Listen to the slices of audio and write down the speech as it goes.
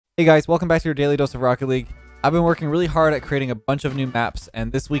Hey guys, welcome back to your daily dose of Rocket League. I've been working really hard at creating a bunch of new maps,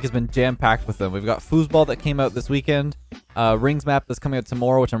 and this week has been jam-packed with them. We've got Foosball that came out this weekend, Rings map that's coming out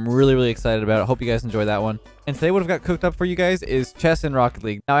tomorrow, which I'm really excited about. I hope you guys enjoy that one. And today what I've got cooked up for you guys is chess in Rocket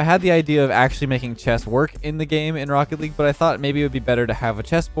League. Now, I had the idea of actually making chess work in the game in Rocket League, but I thought maybe it would be better to have a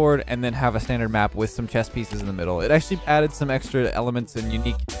chessboard and then have a standard map with some chess pieces in the middle. It actually added some extra elements and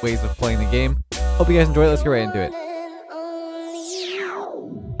unique ways of playing the game. Hope you guys enjoy it. Let's get right into it.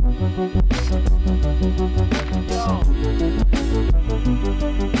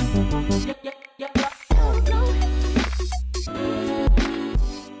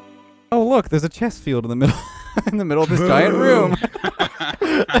 Oh look, there's a chess field in the middle in the middle of this giant room.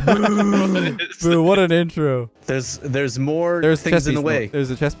 Boo, what an intro. There's more things in the way. There's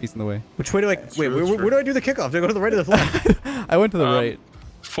a chess piece in the way. Which way do I wait, where do I do the kickoff? Do I go to the right or the left? I went to the right.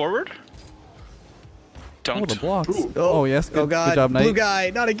 Forward? Don't. Oh, the blocks. Oh yes, good, oh god. good job, Knight. Blue guy,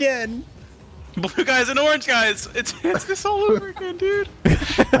 not again. Blue guys and orange guys. It's this all over again, dude.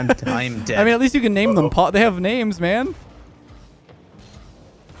 I'm dead. I mean, at least you can name them. They have names, man.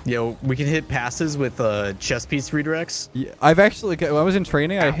 Yo, we can hit passes with chess piece redirects. Yeah, I've actually, when I was in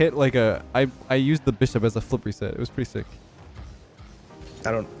training, I hit like I used the bishop as a flip reset. It was pretty sick.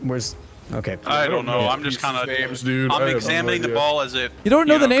 Okay. I don't know. I'm just kind of names, dude. I'm examining the ball as it. You don't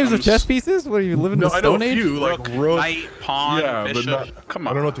know the names of chess pieces? What are you living in the Stone Age? I know a few, like rook, knight, pawn, yeah, bishop. but not, Come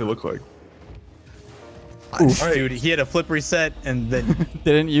on. I don't know what they look like. Dude, he had a flip reset and then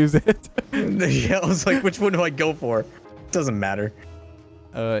Didn't use it. yeah, I was like, which one do I go for? Doesn't matter.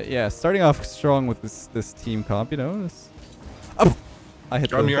 Yeah, starting off strong with this team comp, you know. Oh, I hit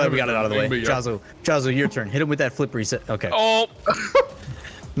the. I mean, Glad we got it out of the way. Yeah. Jazo, your turn. Hit him with that flip reset. Okay. Oh,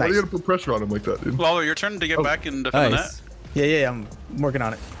 Why Nice. are you gonna put pressure on him like that, dude? Lalo, your turn to get back and defend Nice. the net. Yeah, I'm working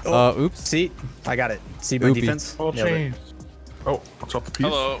on it. Oh, Oops. see, I got it. See my Oopie. defense. Oh, Nailed it. change. Oh, it's off the piece.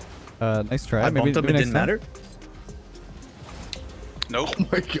 Hello. Nice try. I bumped him. It next didn't time. matter. Nope. Oh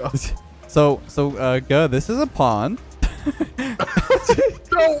my god. So, this is a pawn.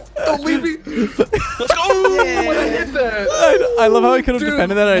 No, don't leave me. Let's go. When I hit that. I love how I could have Dude,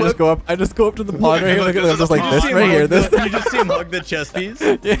 defended that. I just go up to the pawn right here. Look at them, just like You this see right here. This. You just see him hug the chess piece.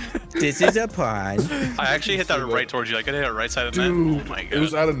 Yeah. This is a pawn. I actually hit that right towards you. I could hit it right side of the net. Dude, Oh my god. it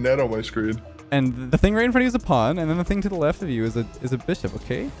was out of net on my screen. And the thing right in front of you is a pawn, and then the thing to the left of you is a bishop.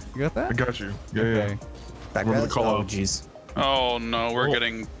 Okay, you got I that? got you. Yeah, Okay. Back Remember red. the call Oh, out. jeez. Oh no, we're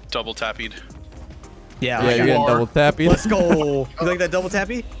getting double tappied. Yeah, Yeah, I you're got getting it. double tappy. Let's go. You like that double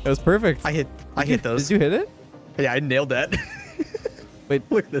tappy? That was perfect. I hit those. Did you hit it? Yeah, I nailed that. Wait.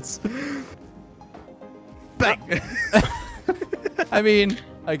 Look at this. Bang. I mean,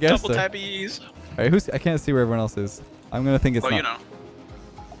 I guess. Double So. tappies. All right, I can't see where everyone else is. I'm gonna think it's Well, not. you know.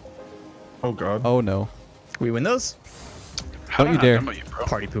 Oh god. Oh no. We win those? How Don't you did I dare. know you, bro?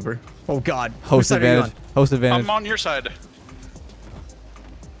 Party pooper. Oh god. Whose Host side are you advantage. Host advantage. I'm on your side.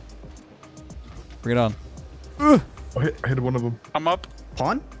 Bring it on. I hit one of them. I'm up.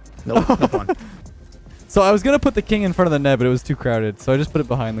 on? Pawn? Nope, no pawn. So I was gonna put the king in front of the net, but it was too crowded, so I just put it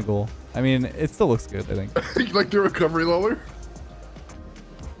behind the goal. I mean, it still looks good, I think. Like the recovery lower?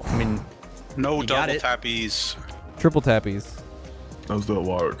 I mean, No You got double it. tappies. Triple tappies. That was the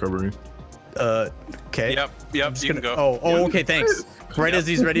wall recovery. okay. Yep. I'm just You gonna, can go. oh, okay, thanks. Right as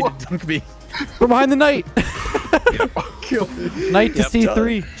he's ready to dunk me. We're behind the knight. Kill. Knight to Yep.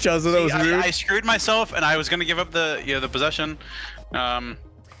 C3. Jazo, that was See, rude. I screwed myself, and I was gonna give up the possession.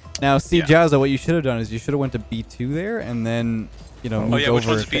 Now, see, Yeah. Jazza, what you should have done is you should have went to B2 there, and then, you know, moved yeah, which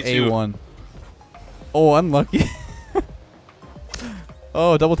over one's to B2? A1. Oh, unlucky.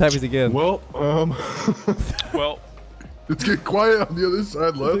 Oh, double tappies again. Well, Well, let's get quiet on the other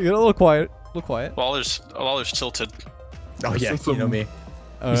side, Get left. a little quiet. A little quiet. Lawler's tilted. Oh yeah, Some- you know me.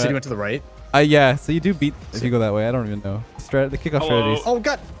 You said you went to the right? Yeah, so you do beat if you go that way. I don't even know. The kickoff Hello. strategies. Oh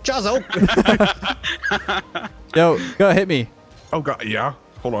god, Jazo! Yo, go hit me. Oh god, yeah.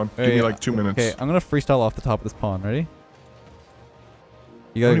 Hold on. Give Hey, me like 2 minutes. Okay, I'm gonna freestyle off the top of this pawn. Ready?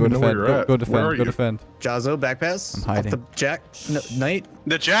 You I gotta don't go even know where defend. you're at. Go Where defend. are Go you? defend. Jazo, back pass. I'm hiding. Off the jack. No, knight.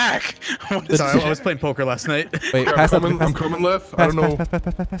 The jack. What is Sorry, I was playing poker last night. Wait, Yeah, pass I'm up. coming, Pass, I'm coming left. I pass, don't know.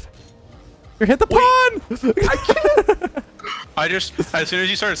 pass. You hit the pawn. I just as soon as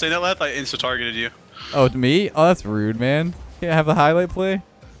you started saying that, Leth, I insta targeted you. Oh, to me? Oh, that's rude, man. Can't have the highlight play.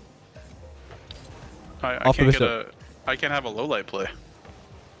 I Off the can't get bishop. I can't have a low light play.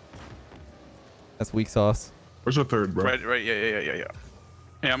 That's weak sauce. Where's the third, bro? Right. Yeah.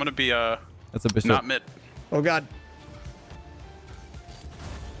 Yeah, I'm gonna be That's a bishop. not mid. Oh god.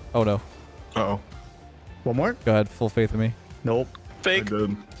 Oh no. Uh-oh. One more? Go ahead. Full faith in me. Nope. I Fake.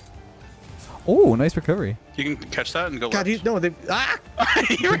 did. Oh, nice recovery. You can catch that and go God, left. no, they. Ah!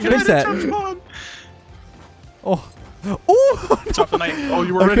 You're Fix gonna that. jump on. Oh. Oh! It's off the night. Oh,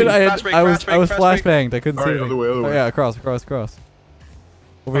 you were I, ready. Fast break, I was fast break, fast break. flashbanged. I couldn't All see right, anything. other way, other Oh way. yeah, across. Over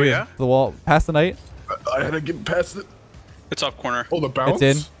Oh, here. yeah? The wall. Past the night. I had to get past it. It's off corner. Oh, the bounce?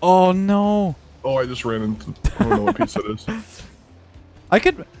 It's in. Oh no. Oh, I just ran into. I don't know what piece that is.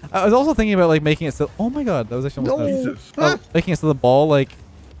 I was also thinking about like making it so. Oh my god, that was actually almost nice. Jesus. Making it so the ball like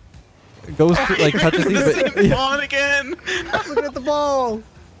goes through, like touches these. But, yeah. On again. Look at the ball.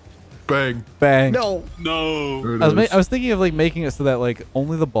 Bang. Bang. No. No. There it I is. was thinking of like making it so that like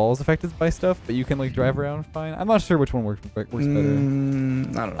only the ball is affected by stuff, but you can like drive around fine. I'm not sure which one works better. I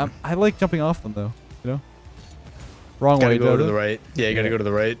don't know. I like jumping off them though. You know. Wrong Gotta way, go to Joe. the right. Yeah, you gotta go to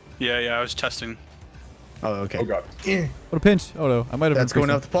the right. Yeah, I was testing. Oh, okay. Oh god. What a pinch. Oh no, I might have. That's been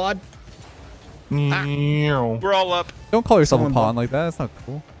going off the pod. Meow. We're all up. Don't call yourself a Someone pawn like that. That's not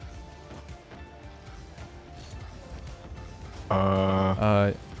cool.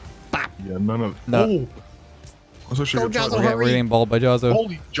 Yeah, none of. No. Oh. I was actually Go, gonna try Jazzo, that. We're getting balled by Jazzo.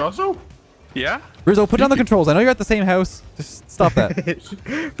 Holy Jazzo? Yeah? Rizzo, put down the controls. I know you're at the same house. Just stop that.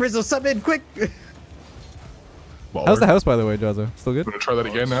 Brizzo, sub in quick. Baller. How's the house, by the way, Jazzo? Still good? Gonna try that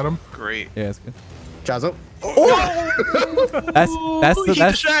again, Adam? Great. Yeah, it's good. Jazzo. That's Oh, he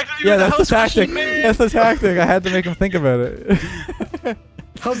distracted me yeah, with the that's the house tactic. question, man. That's the tactic. I had to make him think about it.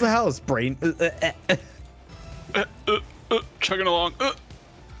 How's the house, brain? Chugging along. All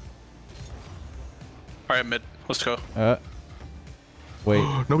right, mid. Let's go. Wait.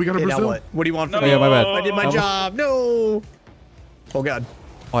 No, we got a Okay, now Brazil. what? What do you want from No. me? Oh, yeah, my bad. I did my Almost. job. No. Oh god.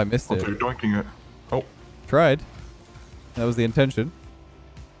 Oh, I missed Oh, it. they're doinking it. Oh, Tried. That was the intention.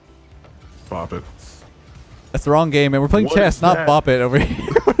 bop it. That's the wrong game, and we're playing What chess, is not that? bop it over here.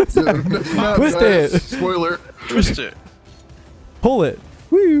 That's not Twist nice. it. Spoiler. Twist it. Pull it.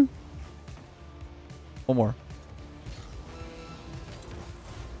 Woo. One more.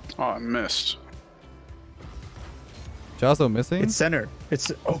 Oh, I missed. Jazzo missing? It's center.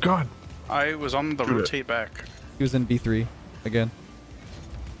 It's Oh god. I was on the Shoot it. rotate back. He was in B3 again.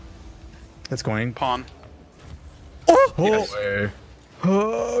 That's going. Pawn. Oh! Yes. Way.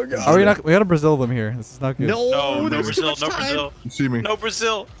 Oh god. Are we not? We gotta Brazil them here. This is not good. No. No, no there's too Brazil, much no time. Brazil. You see me? No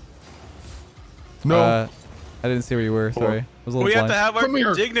Brazil. No. I didn't see where you were. Sorry. I was a little We have blind. to have our Come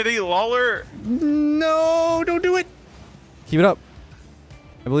here. dignity, Lawler. No, don't do it. Keep it up.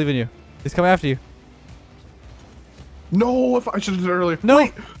 I believe in you. He's coming after you. No, if I should have did it earlier. No.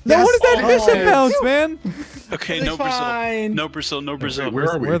 No, Yes. what is that Oh. mission bounce, man? Okay, It's no Brazil. fine. No Brazil, no Brazil. Where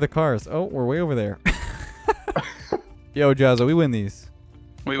are we? Where are the cars? Oh, we're way over there. Yo, Jazzo, we win these.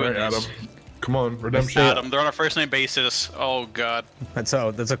 We All win right, this. Adam. Come on, redemption. Adam, they're on a first name basis. Oh god. That's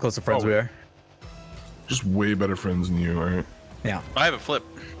how close of friends Oh. we are. Just way better friends than you, alright? Yeah. I have a flip.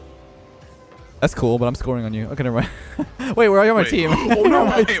 That's cool, but I'm scoring on you. Okay, never mind. Wait, where are you on my Wait. team? Oh You're on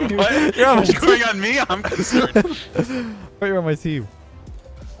my Wait, team. what? You're on my You're team. scoring on me? I'm concerned. Wait, you're on my team.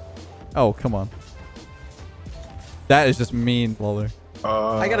 Oh, come on. That is just mean, Lawler.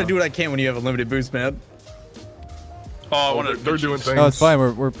 I gotta do what I can when you have a limited boost, man. Oh, I wanted to they're doing things. No, it's fine.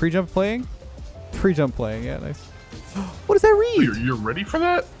 We're pre-jump playing. Pre-jump playing. Yeah, nice. What does that read? You're ready for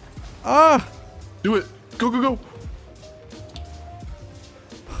that? Ah! Do it. Go, go, go.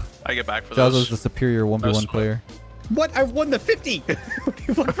 I get back for Jazzo's those. the superior 1v1 That's player. What? I won the 50. What do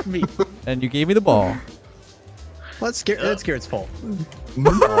you want from me? And you gave me the ball. Well, that's Garrett's fault.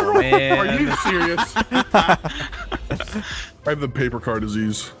 No. Oh, man. Are you serious? I have the paper car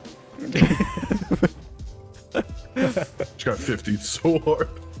disease. She got 50 so hard.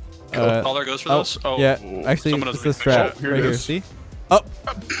 Caller goes for those? Oh, yeah. Actually, someone it's has this a big strap Oh, here it right here. is. See? Oh,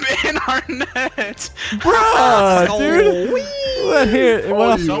 Ben Arnett! bruh, dude. That hit. It went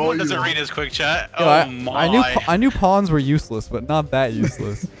off. you- Someone you- doesn't read his quick chat. Yo, Oh my. I knew pawns were useless, but not that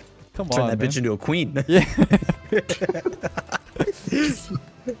useless. Come Turn on, that man. bitch into a queen. Yeah.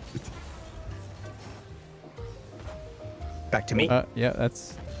 Back to me. Yeah,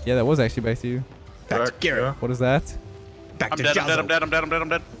 that was actually back to you. Back to Garrett. Yeah. What is that? Back I'm to dead, I'm dead, I'm Jazzo. dead, I'm dead, I'm dead, I'm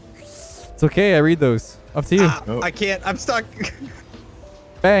dead. It's okay. I read those. Up to you. Ah, I can't. I'm stuck.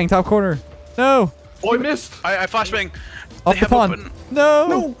 Bang, top corner. No. Oh, I missed. I flashbang. Off They the have pawn. open. No.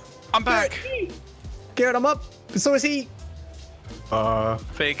 No. I'm back. Garrett, I'm up. So is he.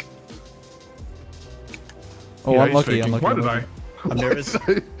 Fake. Oh, yeah, he's unlucky. faking. Unlucky. Why did unlucky. I? I'm nervous.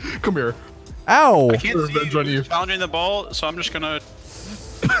 Come here. Ow. I can't Revenge see on you. you challenging the ball, so I'm just gonna...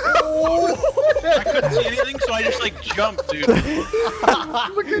 I couldn't see anything, so I just like jumped, dude. Look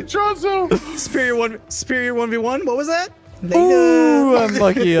at Jazzo. Superior 1v1. What was that? Ooh,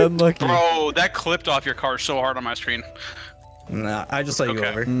 unlucky. Unlucky. Bro, that clipped off your car so hard on my screen. Nah, I just saw you go Okay.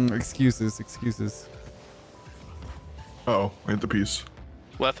 over. Excuses. Excuses. Uh oh, I hit the piece.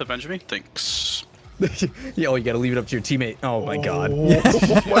 Leth avenge me? Thanks. Yeah, oh, you gotta leave it up to your teammate. Oh my god.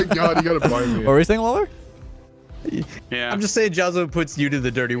 Oh my god, you gotta blind me. What were you saying, Lawler? Yeah. I'm just saying Jazzo puts you to the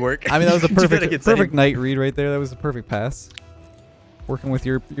dirty work. I mean, that was a You gotta perfect get perfect saved. night read right there. That was a perfect pass. Working with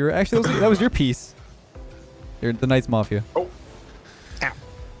your actually that was your piece. The Knights Mafia. Oh. Ow.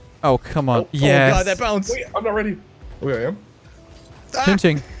 Oh, come on. Oh, Yes. oh god, that bounce. Wait, I'm not ready. Wait, I am?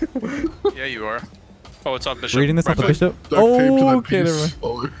 Pinching. Yeah, you are. Oh, it's on Bishop. Reading this off the Right bishop. Duct tape to that Okay, never piece.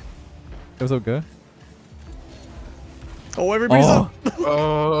 mind. It was okay. Oh, everybody's Oh.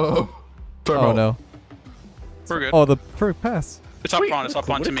 up. Time Oh out. no. We're good. Oh, the perfect pass. It's up on. It's up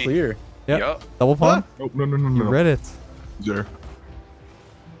on What to a me. clear. Yep. Yup. Double pawn. Oh, no, no, no, You no. read it. There.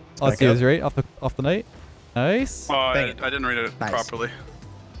 Oh, let's Back see. It up. was right off the knight. Nice. Oh, I Dang it. didn't read it Nice. properly.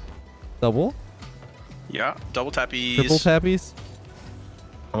 Double. Yeah. Double tappies. Triple tappies.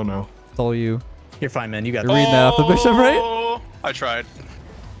 Oh no. It's all you. You're fine, man. You got You're reading that off the bishop, right? Oh, I tried.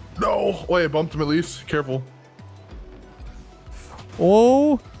 No! Wait, I bumped him at least. Careful.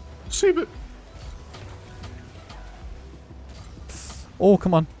 Oh. Save it. Oh,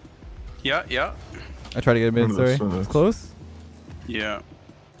 come on. Yeah. Yeah. I tried to get a mid. One of Sorry. those, It's close. Yeah.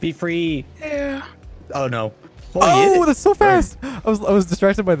 Be free. Yeah. Oh no. Oh, that's so fast. I was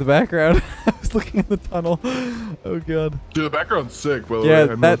distracted by the background. I was looking at the tunnel. Oh god. Dude, the background's sick, by the way. Yeah, I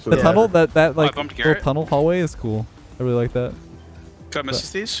that noticed the tunnel that like bumped little Garrett. tunnel hallway is cool. I really like that. Got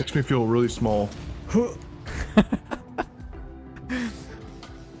misses these? Makes me feel really small.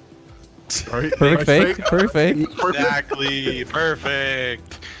 Right? Perfect Nice fake. Perfect fake. Perfect. Exactly.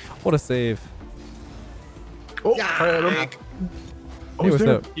 Perfect. What a save. Oh, I had him. Fake. Oh, Hey, he's what's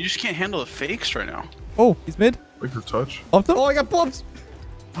there. up? You just can't handle the fakes right now. Oh, he's mid. Like your touch. Bumped him. Oh, I got bumped.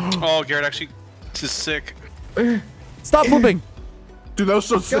 Oh, Garrett actually is sick. Stop flipping. Dude, that was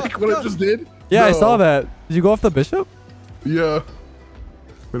so sick what I just did. Yeah, I No. saw that. Did you go off the bishop? Yeah.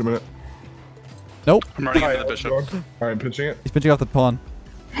 Wait a minute. Nope. I'm running into Alright, the bishop. Alright, I'm pitching it. He's pinching off the pawn.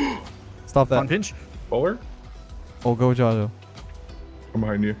 Stop On that. pinch. Bowler? Oh, go Jojo. I'm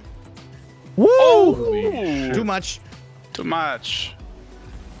behind you. Woo! Ooh, Too much. too much.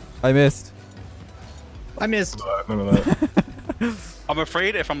 I missed. I missed. None of that. I'm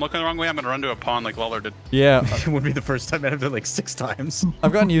afraid if I'm looking the wrong way, I'm gonna run to a pawn like Lawler did. Yeah, It would be the first time I've done like 6 times.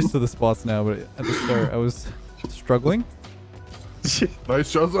 I've gotten used to the spots now, but at the start I was struggling.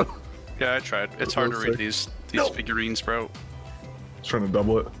 Nice, Joseph. Yeah, I tried. It's hard to was read sick. these No. figurines, bro. Trying to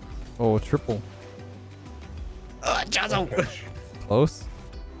double it. Oh, triple. Jazzo. Close.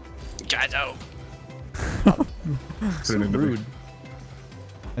 Jazzo. So Rude.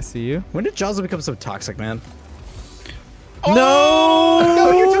 I see you. When did Jazzo become so toxic, man? No!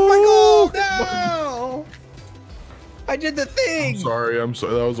 No, you took my goal. No. I did the thing. Sorry, I'm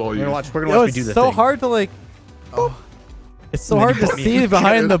sorry. That was all We're you. gonna watch. We're gonna Yo, watch me it's do the so thing. hard to like. It's so hard to put me- see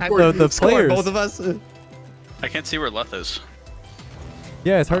behind the Score players. both of us. I can't see where Leth is.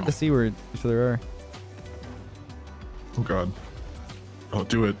 Yeah, it's hard to see where each other are. Oh god. Oh,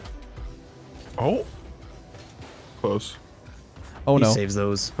 do it. Oh. Close. Oh He no. saves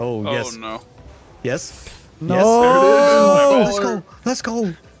those. Oh, Oh yes. no. Yes. No. Yes. There it is. Let's go. Let's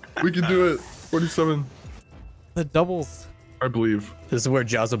go. We can do it. 47. The doubles. I believe. This is where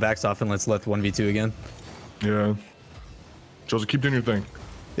Jazzo backs off and lets Leth 1v2 again. Yeah. Joseph, keep doing your thing.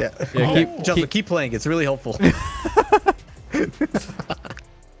 Yeah. Yeah, Jazzo, keep playing. It's really helpful.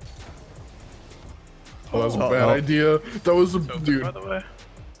 Oh, that was a Oh, bad oh. idea. That was a By dude. the way.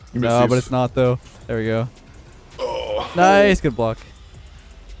 You missed No, but these. it's not though. There we go. Oh. Nice, good block.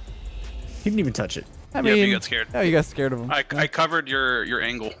 He didn't even touch it. I Yeah, mean, you got scared. Oh, you got scared of him. I covered your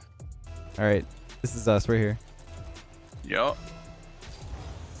angle. All right, this is us right here. Yup.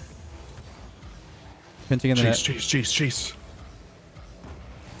 Pinching in the Chase, net. chase, chase, chase.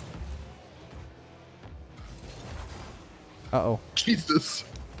 Uh-oh. Jesus.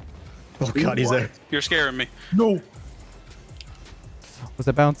 Oh god, he's there. You're scaring me. No. Was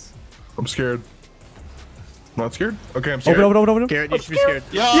that bounce? I'm scared. Not scared? Okay, I'm scared. Open. Garrett, you should be scared.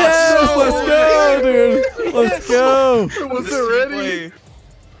 Yes, let's go, dude. Let's go. I wasn't ready.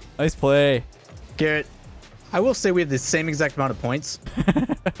 Nice play. Garrett, I will say we have the same exact amount of points.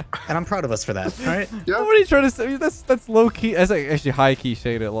 And I'm proud of us for that. All right? Yeah. What are you trying to say? That's low key. That's like actually high key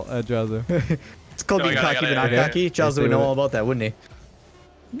shade at Jazzo. It's called No, being I got it, cocky I but got not it. cocky. Yeah, Jazzo stay would know with all about that, wouldn't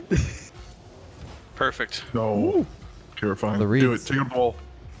he? Perfect. No. Okay, we're fine. The Do it. reads. Take a ball.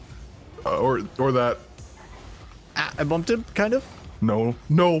 Or that. Ah, I bumped him, kind of. No.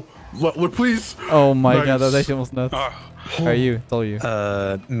 No. Look, please. Oh my god, that was Nice. actually almost nuts. Oh, Are you? It's all you.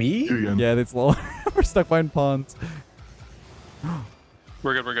 Me? Do it again. Yeah, that's low. We're stuck behind pawns.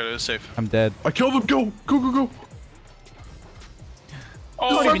 we're good. We're good. It's safe. I'm dead. I killed him. Go. Go, go, go.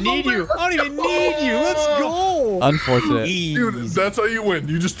 Oh, I don't even need you. I don't even need you. Let's go. Unfortunate. Dude, that's how you win.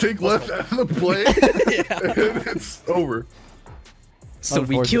 You just take Leth out of the play, and it's over. So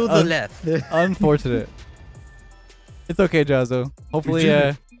we kill the Leth. Unfortunate. It's okay, Jazzo. Hopefully,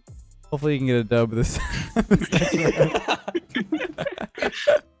 hopefully you can get a dub this.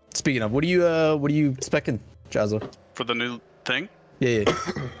 Speaking of, what are you specking, Jazzo? For the new thing? Yeah.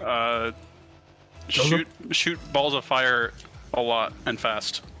 Shoot balls of fire a lot and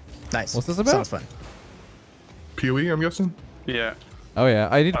fast. Nice. What's this about? Sounds fun. PoE, I'm guessing. Yeah. Oh yeah,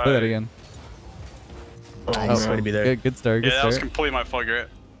 I need to play that again. Oh, Nice way to be there. Good start. Good Yeah, that was start. completely my fault, Garrett.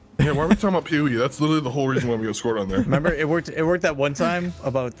 Yeah, why are we talking about PoE? That's literally the whole reason why we got scored on there. Remember, it worked. It worked that one time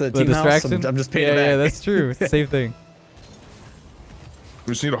about the The team house. distraction. I'm just paying it yeah, back. yeah, that's true. It's the same thing.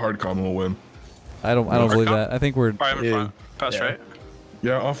 We just need a hard com and we'll win. I don't believe that. I think we're. Right, I'm in front. Pass Yeah. right.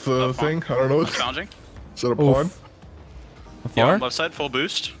 Yeah, off the Left thing. I don't know. Challenging. Is that a Oof. pawn? Yeah, Far? on left side, full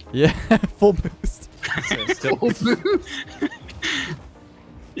boost. Yeah, full boost.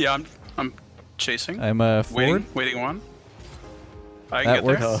 Yeah, I'm chasing. I'm forward. Waiting one. I can That get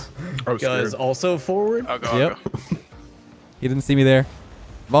works. there. I was Guys, scared. also forward. I'll go. Yep. He didn't see me there.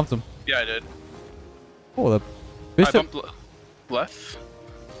 Bumped him. Yeah, I did. Oh, the I bishop. bumped left.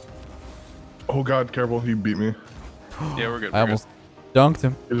 Oh god, careful. He beat me. Yeah, we're good. I almost dunked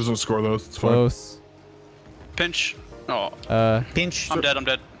him. He doesn't score those. It's fine. Close. Pinch. Oh, Pinch. I'm dead. I'm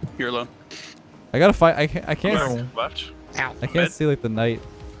dead. You're alone. I gotta fight. I can't. Left. Ow. I can't Mid. see like the knight.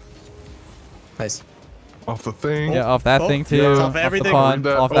 Nice. Off the thing. Yeah, off that Oh, thing too. yeah, Off off the everything. pond.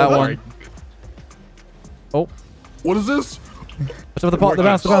 That- Off oh, that that- one. Oh, What is this? watch out the pond. The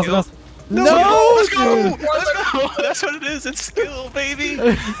bounce. The bounce. The bounce. No, No, let's go. dude. Let's go. That's what it is. It's skill, baby.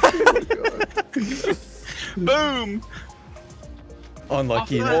 Boom.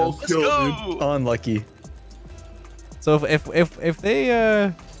 Unlucky. Off man. that. Let's go. Unlucky. So if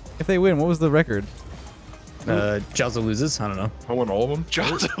they win, what was the record? Jazzo loses. I don't know. I won all of them.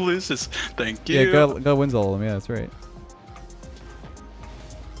 Johnson loses. Thank you. Yeah, go wins all of them. Yeah, that's right.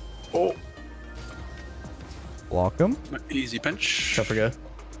 Oh, Block him. Easy pinch. Tougher guy.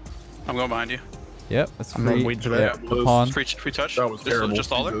 I'm going behind you. Yep, that's I'm free. waiting for that. Yeah, the pawn. Free touch. that was Just- terrible.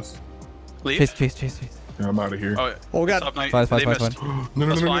 Just all there. Jesus. Leave. Chase. Yeah, I'm out of here. Oh, yeah. Oh god. Stop, knight. Fine. They missed. No, no,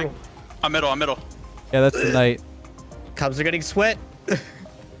 That's no, no, fine. no. I'm middle. Yeah, that's the knight. Cubs are getting sweat.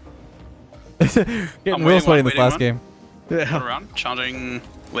 Getting I'm real waiting sweaty in one, this last waiting game. Turn Yeah. around. Challenging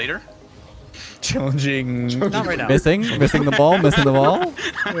later. Challenging. Not right now. Missing the ball. Missing the ball.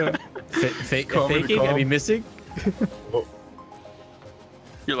 Comedy Faking. I mean, missing.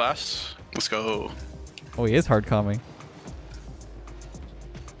 You're last. Let's go. Oh, he is hard calming.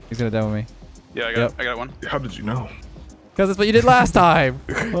 He's gonna demo me. Yeah, Yep. I got one. How did you know? Because that's what you did last time.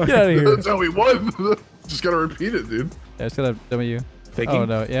 Get out of here. That's how we won. Just gotta repeat it, dude. Yeah, just gonna demo you. Faking. Oh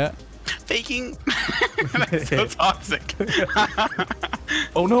no, yeah. Faking. That's so toxic.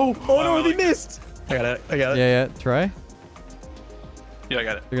 Oh no. Oh no, they missed. I got it. Yeah. Try. Yeah, I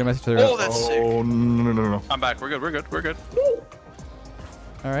got it. You're gonna mess each other Oh, up. that's sick. Oh no. I'm back. We're good.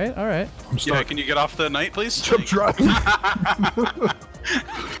 All right. I'm Yeah, stuck. can you get off the knight, please? I'm driving.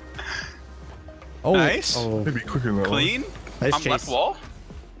 Oh. Nice. Oh, Maybe quicker than that. Clean. nice I'm left chase. wall.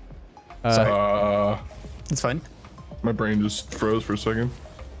 It's fine. My brain just froze for a second.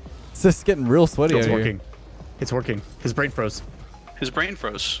 It's just getting real sweaty It's out here. working. It's working. His brain froze. His brain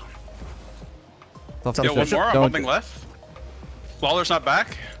froze. Off Yo, the Yo, one bishop. more. I'm Don't- bumping left. Lawler's not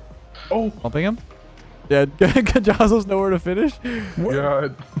back. Oh. Bumping him. Yeah, Jazzo's nowhere to finish. Yeah.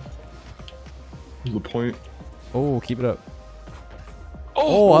 The point. Oh, keep it up. Oh,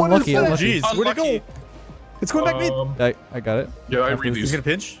 Oh, what unlucky. is that? Unlucky. Jeez, where'd it Unlucky. go? It's going back mid. I got it. Yeah, I After read this- He's these. gonna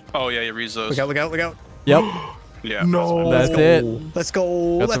pinch. Oh yeah, you reads those. Look out. Yep. Yeah. No. That's it. Let's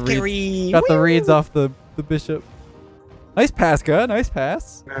go. Got the Left read- carry. Got the Woo! reads off the bishop. Nice pass, guy. Nice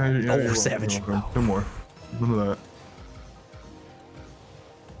pass. Yeah, you're welcome, savage. you're welcome. No more. None of that.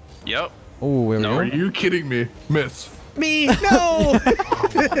 Yep. Oh, there we No, Are go. you kidding me? Miss. Me. No.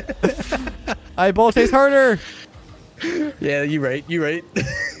 I ball chase harder. Yeah, you right.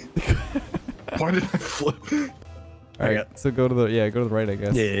 Why did I flip? All right, got- so go to the right, I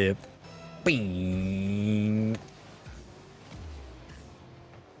guess. Yeah. Bing.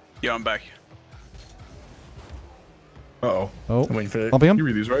 Yeah, I'm back. Uh-oh. Oh, I'm waiting for it. bumping You him.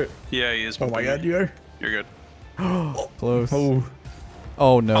 read these, right? Yeah, he is. Oh my bumping god, me. you are. You're good. Close. Oh.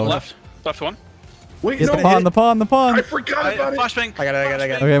 Oh no. I'm left. Left one. Wait, Hit no. the pawn. The pawn. The pawn. I forgot about it. Flashbang. I got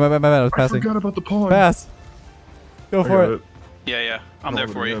it. Okay, my bad. I was I passing. forgot about the pawn. Pass. Go I for got it. Yeah. I'm I'll there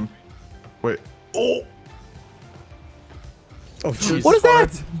do it for you. again. Wait. Oh. Oh jeez. What is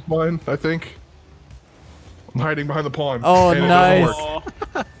that? Mine, I think. I'm hiding behind the pond. Oh, and nice.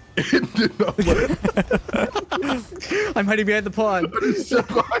 It did not work. I'm hiding behind the pond. I just sat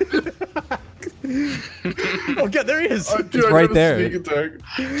behind it. Oh god, there he is. Dude, It's I right got a there. Sneak attack.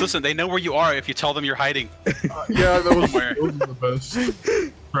 Listen, they know where you are if you tell them you're hiding. Yeah, that was Somewhere. the best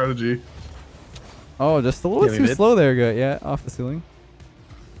strategy. Oh, just a little Yeah, bit we too did. slow there, guy. Yeah, off the ceiling.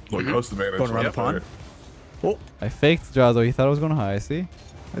 Look, host advantage. Going around the Yep. pond. Oh, I faked Jazzo. He thought I was going high. See?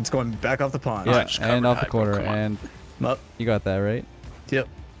 it's going back off the pond. Yeah, just and covered off the high, bro. corner. Come on. And I'm up. you got that right. Yep.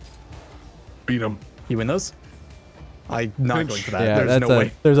 Beat him. You win those? I'm not Pinch. going for that. Yeah, There's that's no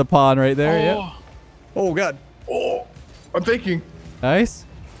way. There's a pond right there. Yeah. Oh, Oh god. Oh, I'm thinking. Nice.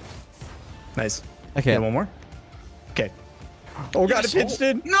 Nice. Okay. Yeah, one more. Okay. Oh god, Yes. it pinched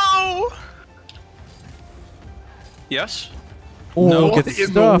in. no! Yes? Oh, No. get What in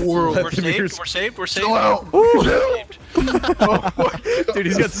the stuffed. world? We're saved, we're saved, we're saved. Chill out. We're Chill. saved. Oh my God. Dude,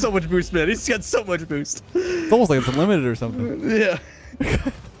 he's got so much boost, man. He's got so much boost. It's almost like it's unlimited or something. Yeah.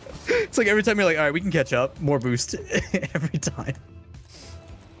 It's like every time you're like, all right, we can catch up. More boost every time.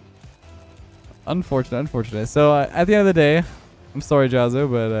 Unfortunate, unfortunate. So at the end of the day, I'm sorry, Jazzo,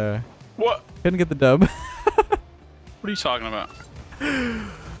 but What? couldn't get the dub. What are you talking about?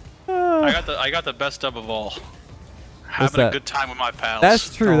 I got the best dub of all. Having that? a good time with my pals.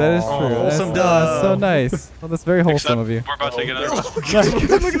 That's true. That is Aw, true. That's, wholesome so dub. nice. Well, that's very wholesome Except of you. we're about to get another.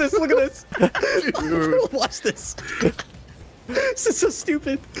 Look at this. Look at this. Dude. Watch this. This is so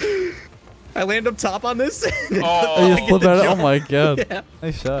stupid. I land up top on this. Oh, you Oh, just flipped out. Oh jump. my god. Yeah.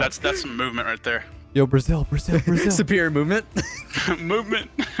 Nice shot. that's some movement right there. Yo, Brazil, Brazil, Brazil. Superior movement. Movement.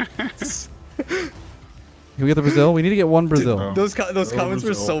 Can we get the Brazil? We need to get one Brazil. No. Those comments were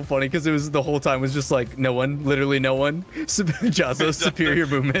Brazil. so funny because it was the whole time was just like no one, literally no one. Jazzo, superior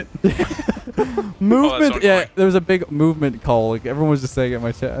movement. Movement. so Yeah, annoying. there was a big movement call. Like everyone was just saying it in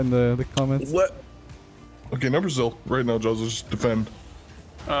my chat in the comments. What? Okay, now Brazil. Right now, Joseph, just defend.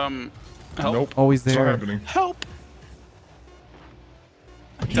 Help. Nope. Always It's not there. happening. Help.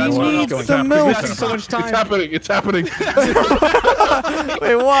 He That's what needs I'm some going milk. Wasting so much time. It's happening. It's happening.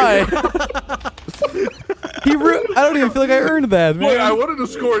 Wait, why? I don't even feel like I earned that, man. Wait, I wanted to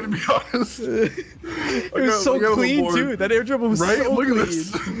score, to be honest. It was so clean too. That air dribble was Right? so Look clean. at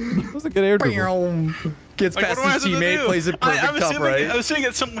this. That was a good air dribble. Gets Like, past what do I his have to teammate, do? plays it perfect I'm top assuming, right. I'm assuming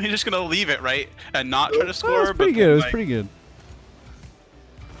it's someone who's just gonna leave it right and not try to score. That was pretty but, good. It was like- pretty good.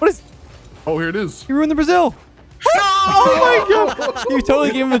 What is? Oh, here it is. You ruined the Brazil. Oh my god! You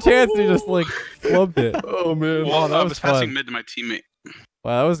totally gave him a chance and you just like flubbed it. Oh, man. Well, that I was was passing fun. mid to my teammate.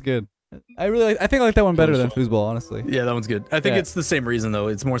 Wow, that was good. I think I like that one better than foosball, honestly. Yeah, that one's good. I think Yeah. it's the same reason though.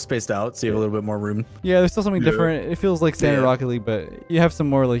 It's more spaced out, so you have a little bit more room. Yeah, there's still something Yeah. different. It feels like standard Yeah. Rocket League, but you have some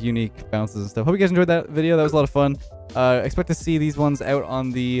more like unique bounces and stuff. Hope you guys enjoyed that video. That was a lot of fun. Expect to see these ones out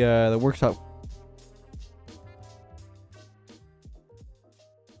on the workshop